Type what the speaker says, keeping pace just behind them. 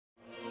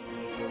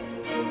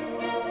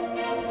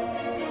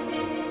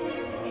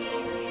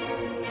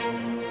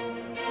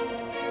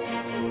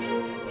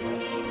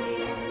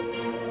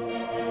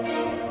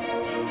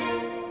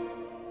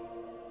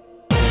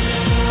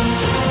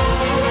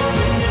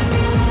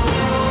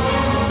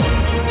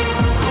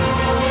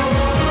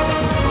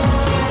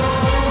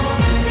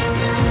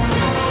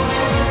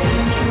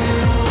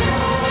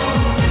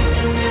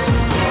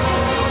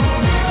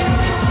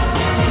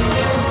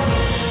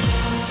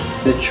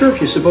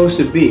church is supposed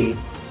to be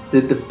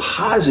the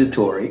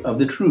depository of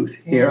the truth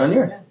here on the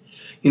earth.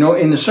 You know,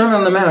 in the Sermon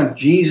on the Mount,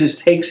 Jesus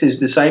takes his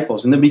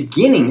disciples in the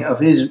beginning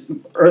of his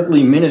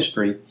earthly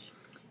ministry,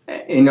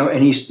 you know,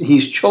 and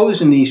he's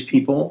chosen these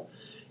people,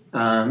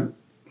 and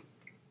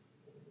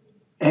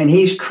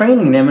he's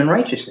training them in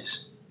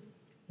righteousness.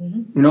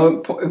 You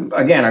know,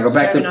 again, I go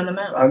back Sermon on the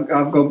Mount.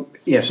 I'll go,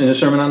 yes, in the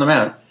Sermon on the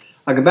Mount.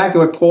 I'll go back to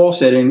what Paul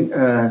said in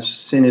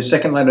his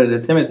second letter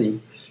to Timothy.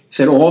 He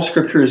said, all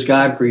Scripture is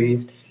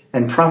God-breathed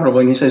and profitable,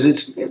 and he says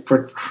it's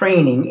for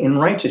training in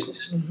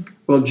righteousness.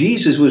 Well,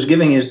 Jesus was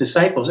giving his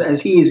disciples,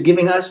 as he is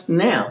giving us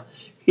now,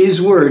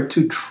 his word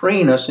to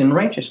train us in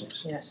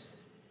righteousness. Yes.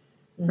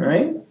 All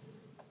right?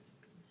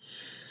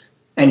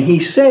 And he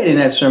said in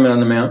that Sermon on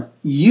the Mount,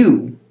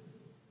 you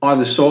are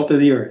the salt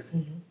of the earth.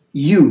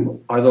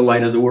 You are the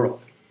light of the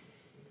world.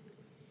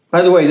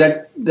 By the way,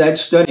 that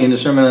study in the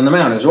Sermon on the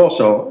Mount is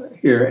also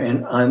here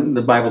and on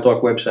the Bible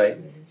Talk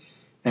website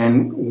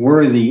and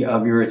worthy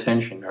of your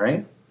attention, all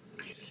right?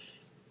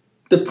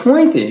 The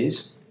point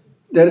is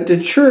that the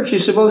church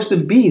is supposed to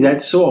be that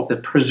salt, the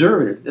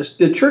preservative.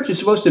 The church is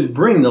supposed to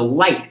bring the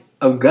light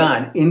of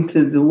God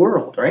into the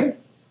world, right?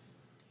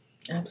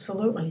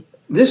 Absolutely.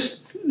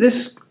 This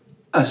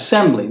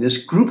assembly,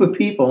 this group of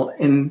people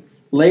in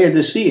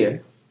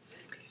Laodicea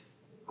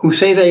who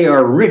say they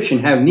are rich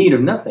and have need of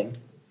nothing,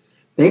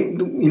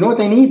 you know what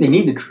they need? They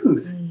need the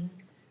truth.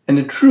 And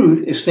the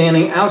truth is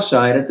standing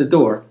outside at the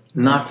door,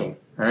 knocking,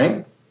 all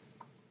right?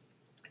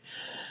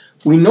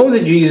 We know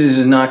that Jesus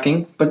is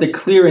knocking, but the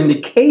clear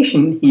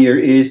indication here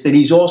is that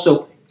he's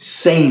also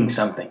saying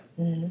something,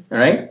 all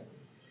right?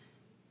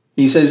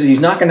 He says he's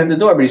knocking at the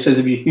door, but he says,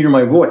 if you hear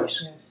my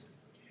voice. Yes.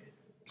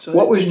 So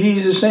what was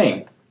Jesus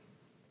saying?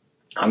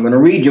 I'm going to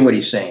read you what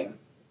he's saying,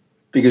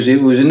 because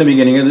it was in the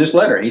beginning of this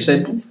letter. He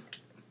said,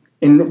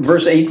 in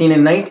verse 18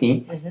 and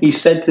 19, he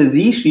said to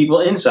these people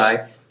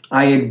inside,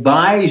 I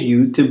advise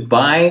you to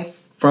buy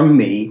from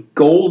me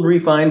gold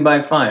refined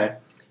by fire,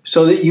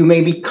 so that you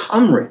may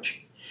become rich,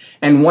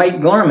 and white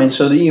garments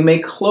so that you may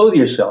clothe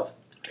yourself,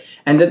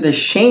 and that the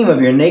shame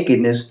of your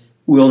nakedness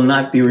will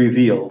not be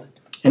revealed,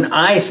 and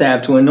eye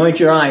salve to anoint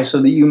your eyes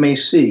so that you may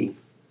see.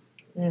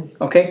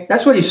 Okay,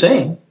 that's what he's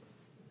saying.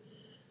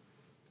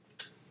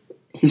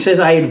 He says,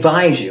 I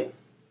advise you.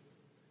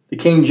 The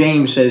King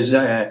James says,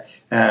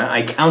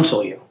 I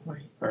counsel you. All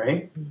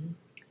right?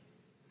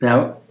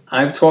 Now,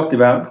 I've talked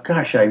about,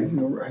 gosh, I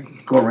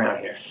go around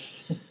here.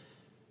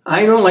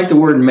 I don't like the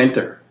word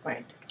mentor.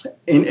 Right.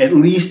 At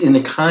least in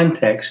the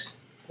context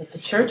That the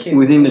church uses.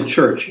 within the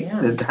church,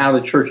 how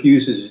the church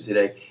uses it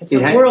today. It's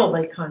a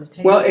worldly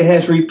connotation. Well, it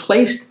has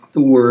replaced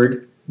the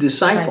word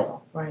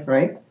disciple.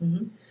 Right?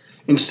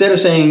 Instead of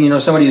saying, you know,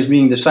 somebody is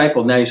being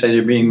discipled, now you say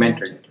they're being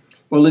mentored.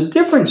 Well, the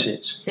difference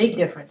is... Big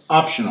difference.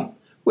 Optional.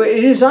 Well,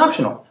 it is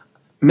optional.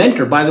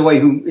 Mentor, by the way,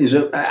 who is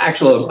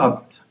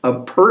actually a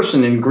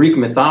person in Greek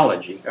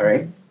mythology, all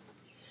right?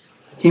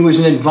 He was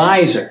an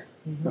advisor,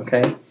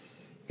 okay?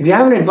 If you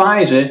have an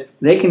advisor,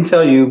 they can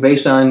tell you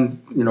based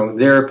on, you know,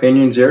 their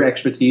opinions, their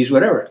expertise,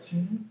 whatever,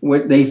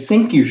 what they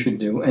think you should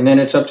do, and then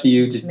it's up to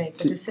you to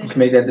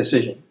make that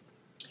decision.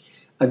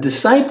 A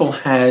disciple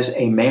has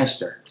a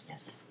master.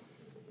 Yes.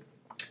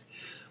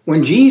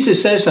 When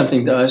Jesus says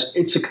something to us,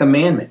 it's a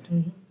commandment.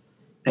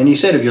 And he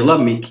said, if you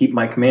love me, keep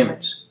my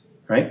commandments,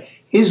 right?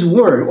 His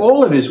word,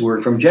 all of his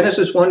word, from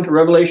Genesis 1 to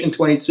Revelation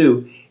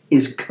 22,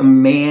 is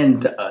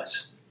command to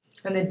us.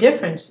 And the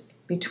difference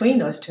between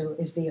those two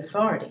is the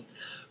authority.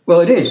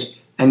 Well, it is.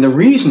 And the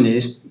reason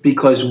is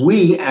because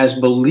we, as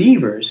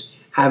believers,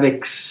 have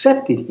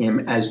accepted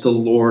him as the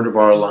Lord of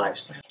our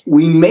lives.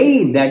 We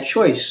made that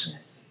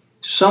choice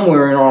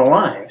somewhere in our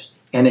lives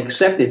and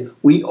accepted.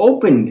 We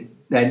opened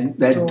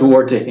that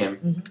door to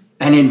him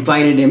and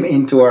invited him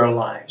into our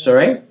lives, all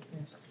right?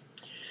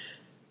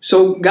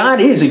 So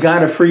God is a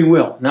God of free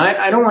will. Now,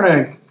 I don't want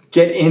to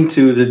get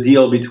into the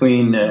deal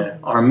between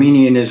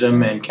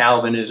Arminianism and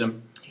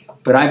Calvinism,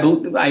 but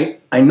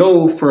I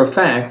know for a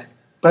fact,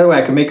 by the way,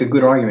 I can make a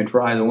good argument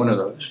for either one of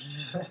those,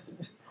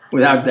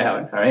 without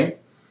doubt, all right?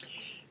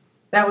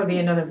 That would be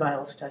another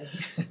Bible study.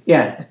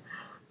 Yeah.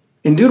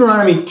 In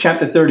Deuteronomy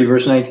chapter 30,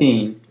 verse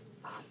 19,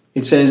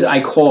 it says,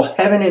 I call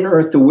heaven and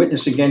earth to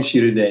witness against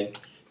you today,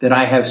 that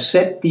I have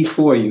set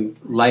before you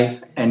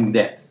life and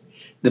death,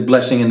 the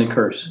blessing and the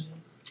curse.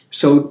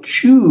 So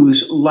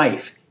choose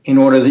life in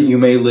order that you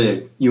may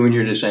live, you and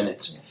your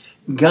descendants.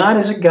 God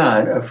is a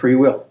God of free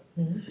will.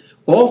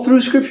 All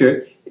through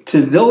Scripture,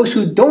 to those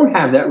who don't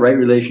have that right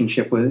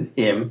relationship with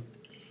him,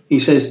 he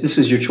says, this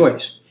is your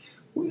choice.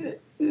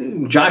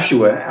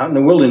 Joshua, out in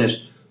the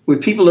wilderness,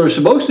 with people that are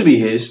supposed to be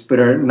his, but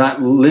are not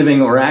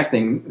living or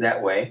acting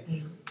that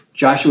way,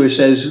 Joshua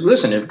says,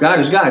 listen, if God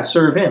is God,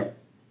 serve him.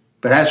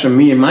 But as for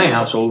me and my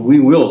household, we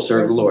will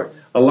serve the Lord.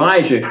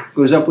 Elijah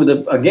goes up with,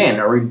 again,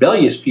 a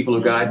rebellious people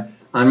of God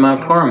on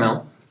Mount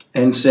Carmel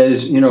and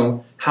says, you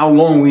know, how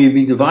long will you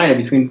be divided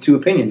between the two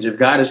opinions? If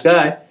God is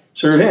God,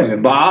 serve him.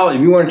 If Baal,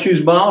 if you want to choose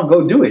Baal,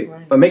 go do it.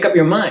 But make up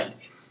your mind.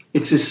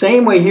 It's the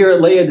same way here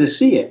at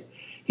Laodicea.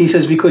 He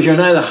says, because you're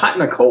neither hot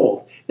nor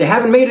cold. They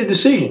haven't made a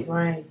decision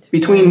Right.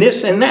 between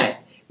this and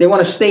that. They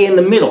want to stay in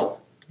the middle.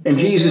 And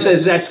Jesus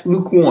says that's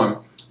lukewarm.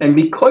 And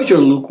because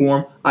you're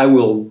lukewarm, I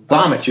will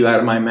vomit you out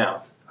of my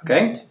mouth.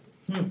 Okay?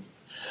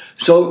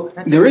 So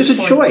That's there is a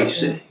good point,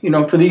 choice,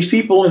 yeah. for these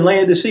people in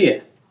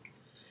Laodicea.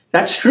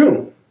 That's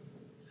true.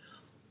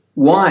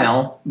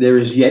 While there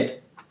is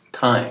yet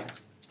time.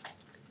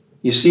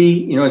 You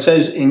see, it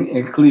says in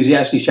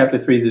Ecclesiastes chapter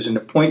 3, there's an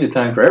appointed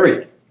time for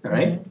everything. All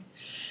right? Mm-hmm.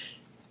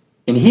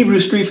 In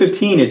Hebrews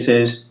 3:15 it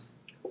says,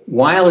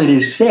 while it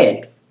is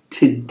said,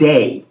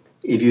 today,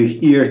 if you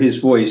hear his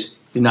voice,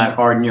 do not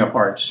harden your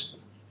hearts,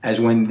 as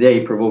when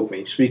they provoke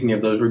me. Speaking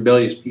of those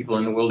rebellious people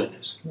in the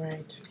wilderness.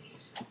 Right.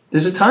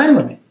 There's a time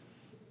limit.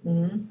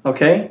 Mm-hmm.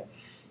 Okay?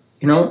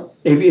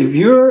 If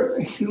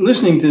you're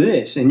listening to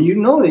this and you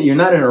know that you're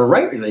not in a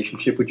right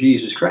relationship with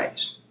Jesus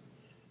Christ,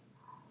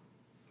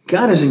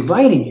 God is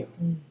inviting you.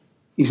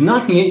 He's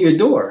knocking at your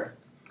door.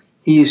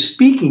 He is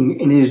speaking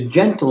in his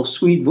gentle,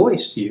 sweet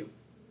voice to you.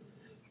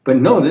 But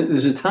know that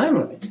there's a time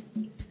limit.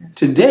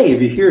 Today,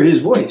 if you hear his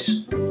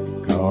voice.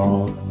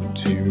 Come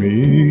to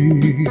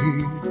me,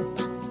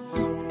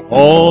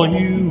 all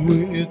you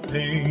with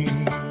pain.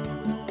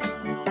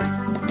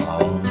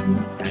 Come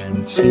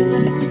and see.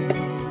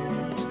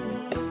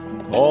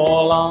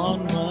 Call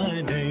on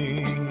my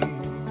name.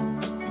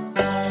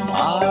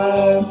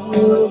 I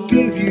will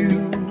give you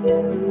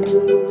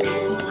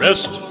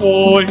rest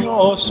for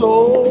your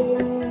soul.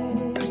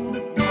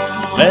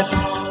 Let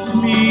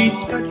me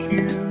touch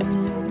you,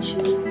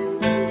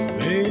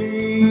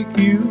 make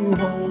you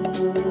whole.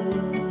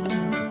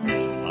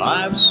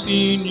 I've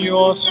seen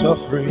your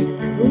suffering,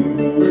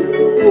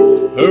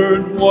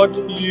 heard what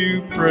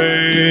you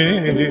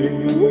pray.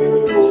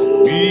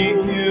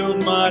 Be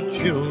healed, my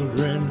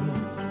children,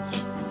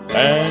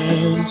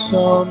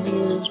 ransom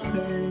is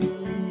paid.